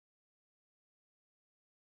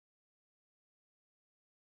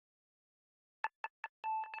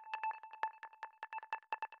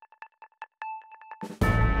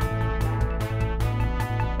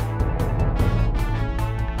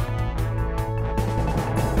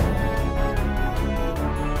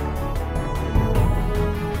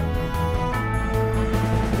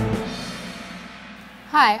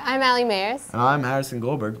Hi, I'm Allie Mayers. And I'm Harrison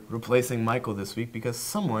Goldberg, replacing Michael this week because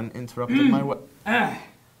someone interrupted my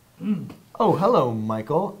Oh, hello,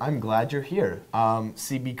 Michael. I'm glad you're here.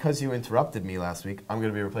 See, because you interrupted me last week, I'm going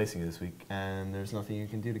to be replacing you this week, and there's nothing you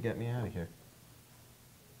can do to get me out of here.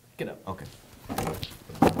 Get up. Okay.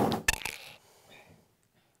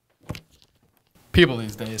 People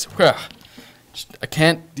these days, I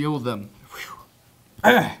can't deal with them.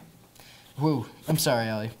 Whoa, I'm sorry,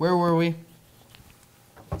 Allie. Where were we?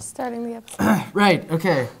 Starting the episode. Right,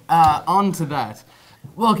 okay. On to that.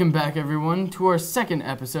 Welcome back, everyone, to our second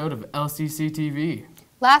episode of LCC TV.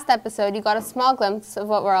 Last episode, you got a small glimpse of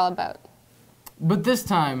what we're all about. But this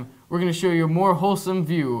time, we're going to show you a more wholesome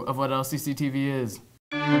view of what LCC TV is.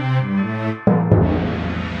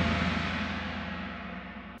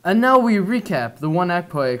 And now we recap the One Act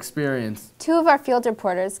Play experience. Two of our field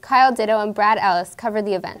reporters, Kyle Ditto and Brad Ellis, covered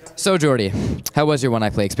the event. So, Jordy, how was your One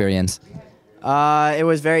Act Play experience? It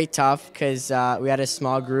was very tough because we had a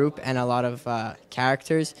small group and a lot of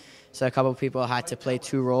characters, so a couple people had to play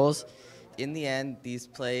two roles. In the end, these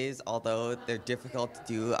plays, although they're difficult to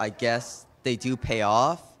do, I guess they do pay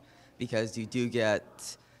off because you do get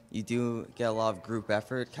a lot of group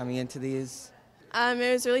effort coming into these. It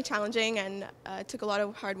was really challenging and it took a lot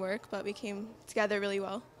of hard work, but we came together really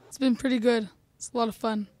well. It's been pretty good. It's a lot of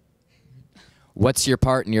fun. What's your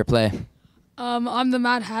part in your play? I'm the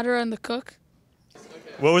Mad Hatter and the cook.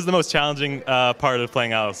 What was the most challenging part of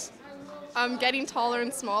playing Alice? Getting taller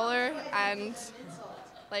and smaller and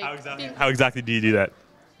like... How exactly do you do that?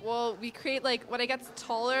 Well, we create when I get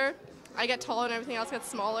taller, I get taller and everything else gets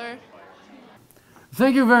smaller.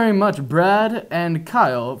 Thank you very much, Brad and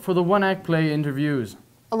Kyle, for the One Act Play interviews.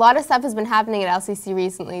 A lot of stuff has been happening at LCC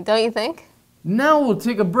recently, don't you think? Now we'll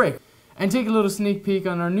take a break and take a little sneak peek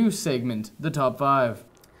on our new segment, The Top 5.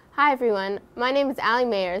 Hi everyone, my name is Allie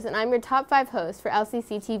Mayers and I'm your Top 5 host for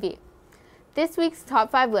LCC TV. This week's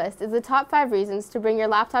Top 5 list is the top 5 reasons to bring your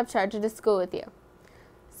laptop charger to school with you.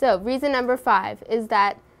 So, reason number 5 is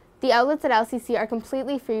that the outlets at LCC are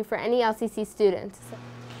completely free for any LCC student.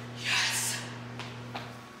 Yes!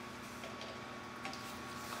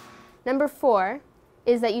 Number 4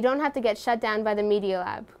 is that you don't have to get shut down by the Media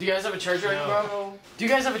Lab. Do you guys have a charger I can borrow? Do you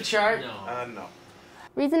guys have a chart? No. No.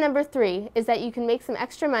 Reason number 3 is that you can make some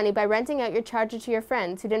extra money by renting out your charger to your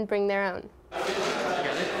friends who didn't bring their own. Do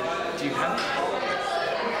you have it?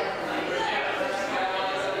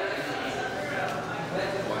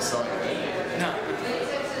 No.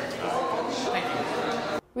 Thank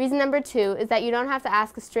you. Reason number 2 is that you don't have to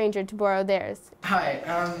ask a stranger to borrow theirs. Hi,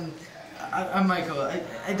 I'm Michael.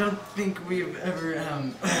 I don't think we've ever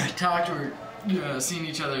talked or seen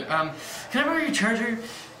each other. Can I borrow your charger?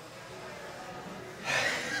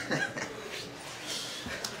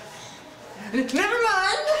 Never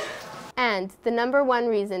mind! And the number 1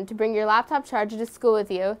 reason to bring your laptop charger to school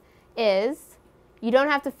with you is you don't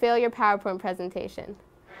have to fail your PowerPoint presentation.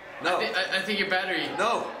 No. I think your battery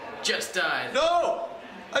just died. No!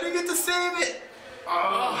 I didn't get to save it!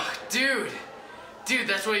 Oh, dude,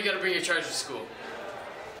 that's why you gotta bring your charger to school.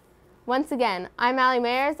 Once again, I'm Allie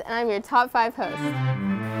Mayers and I'm your Top 5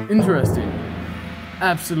 host. Interesting.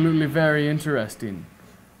 Absolutely very interesting.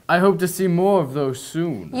 I hope to see more of those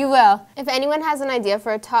soon. You will. If anyone has an idea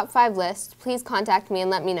for a Top 5 list, please contact me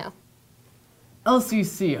and let me know.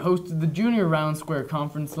 LCC hosted the Junior Round Square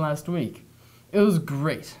Conference last week. It was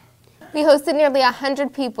great. We hosted nearly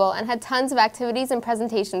 100 people and had tons of activities and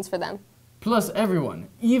presentations for them. Plus everyone,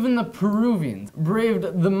 even the Peruvians,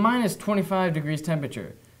 braved the minus 25 degrees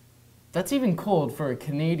temperature. That's even cold for a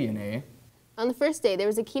Canadian, eh? On the first day, there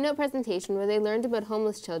was a keynote presentation where they learned about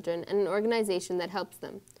homeless children and an organization that helps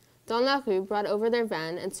them. Dans la Rue brought over their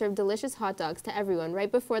van and served delicious hot dogs to everyone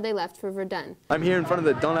right before they left for Verdun. I'm here in front of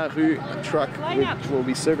the Dans la Rue truck, which will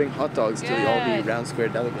be serving hot dogs to all the Round Square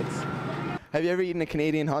delegates. Have you ever eaten a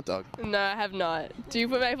Canadian hot dog? No, I have not. Do you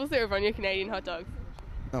put maple syrup on your Canadian hot dogs?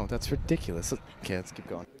 No, that's ridiculous. Okay, let's keep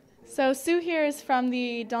going. So Sue here is from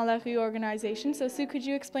the Dans la Rue organization. So Sue, could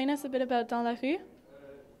you explain us a bit about Dans la Rue?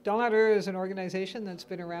 Dans la Rue is an organization that's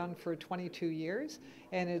been around for 22 years,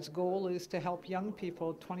 and its goal is to help young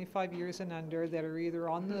people 25 years and under that are either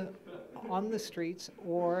on the streets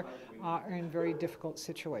or are in very difficult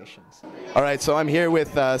situations. All right, so I'm here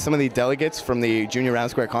with some of the delegates from the Junior Round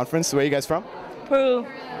Square Conference. Where are you guys from? Peru.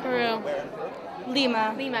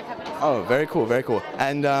 Lima, Cappy. Oh, very cool, very cool.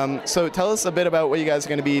 And so tell us a bit about what you guys are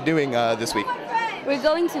going to be doing this week. We're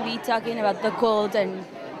going to be talking about the cold and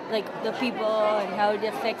the people and how it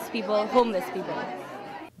affects people, homeless people.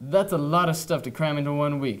 That's a lot of stuff to cram into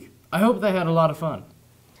 1 week. I hope they had a lot of fun.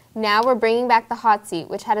 Now we're bringing back the hot seat,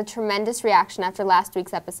 which had a tremendous reaction after last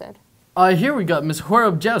week's episode. Here we got Miss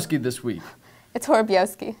Horobjowski this week. It's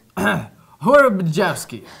Horobjowski.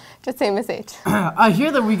 Horobjowski. Just say Miss H. I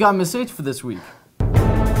hear that we got Miss H for this week.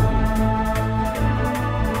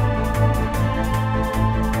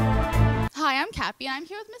 Hi, I'm Cappy, and I'm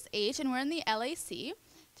here with Miss H, and we're in the LAC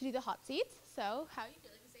to do the hot seats. So, how are you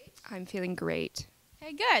feeling, Miss H? I'm feeling great.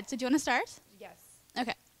 Okay, good. So, do you want to start? Yes.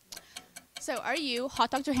 Okay. So, are you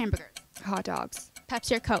hot dogs or hamburgers? Hot dogs.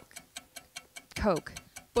 Pepsi or Coke? Coke.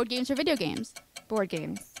 Board games or video games? Board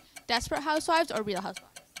games. Desperate Housewives or Real Housewives?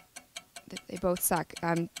 They both suck.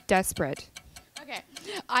 Desperate. Okay.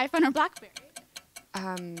 iPhone or BlackBerry?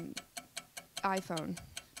 iPhone.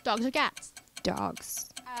 Dogs or cats? Dogs.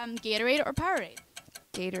 Gatorade or Powerade?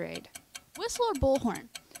 Gatorade. Whistle or bullhorn?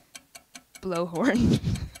 Blowhorn.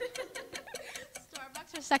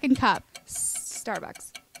 Starbucks or second cup?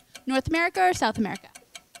 Starbucks. North America or South America?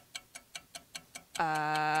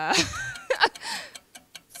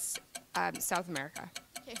 South America.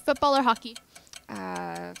 Okay. Football or hockey?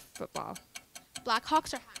 Football.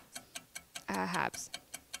 Blackhawks or Habs? Habs.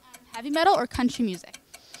 Heavy metal or country music?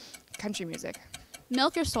 Country music.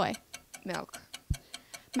 Milk or soy? Milk.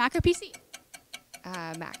 Mac or PC?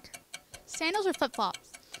 Mac. Sandals or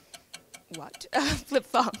flip-flops? What?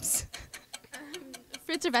 Flip-flops.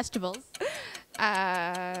 Fruits or vegetables?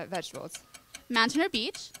 Vegetables. Mountain or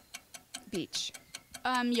beach? Beach.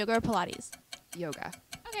 Yoga or Pilates? Yoga.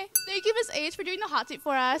 Okay. Thank you, Miss H, for doing the hot seat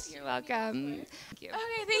for us. You're welcome. Thank you.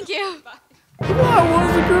 Okay, thank you. Bye.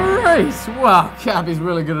 That was great! Wow, Cappy's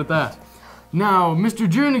really good at that. Now, Mr.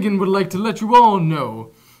 Jernigan would like to let you all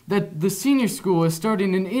know that the senior school is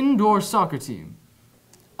starting an indoor soccer team.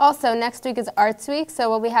 Also, next week is Arts Week, so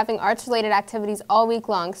we'll be having arts-related activities all week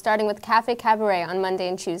long, starting with Cafe Cabaret on Monday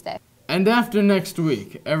and Tuesday. And after next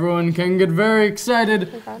week, everyone can get very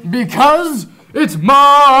excited because it's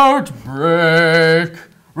March break.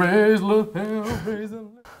 Raise lapel, raise a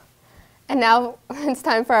lapel. And now it's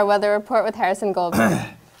time for our weather report with Harrison Goldberg.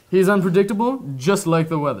 He's unpredictable, just like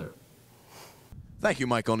the weather. Thank you,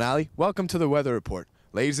 Michael and Allie. Welcome to the weather report.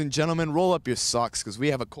 Ladies and gentlemen, roll up your socks because we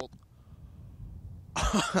have a cold.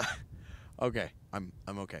 Okay, I'm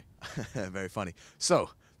okay. Very funny.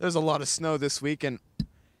 So, there's a lot of snow this week and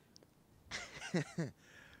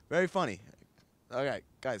very funny. Okay,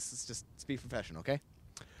 guys, let's be professional, okay?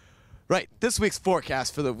 Right, this week's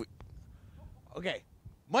forecast for the okay,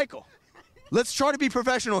 Michael, let's try to be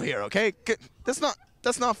professional here, okay? That's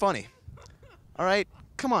not funny. All right,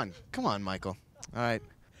 come on, Michael. All right.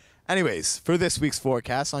 Anyways, for this week's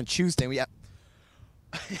forecast on Tuesday, we have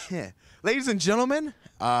ladies and gentlemen,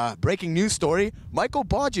 breaking news story, Michael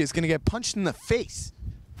Bodge is going to get punched in the face.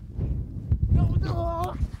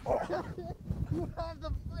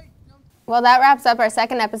 Well, that wraps up our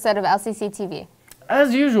second episode of LCC TV.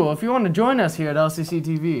 As usual, if you want to join us here at LCC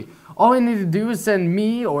TV, all you need to do is send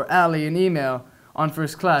me or Allie an email on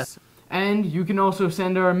First Class. And you can also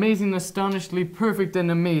send our amazing, astonishingly perfect and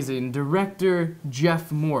amazing director, Jeff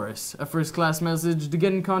Morris, a First Class message to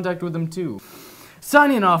get in contact with him too.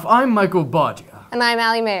 Signing off, I'm Michael Bodge. And I'm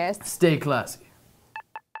Allie Mayers. Stay classy.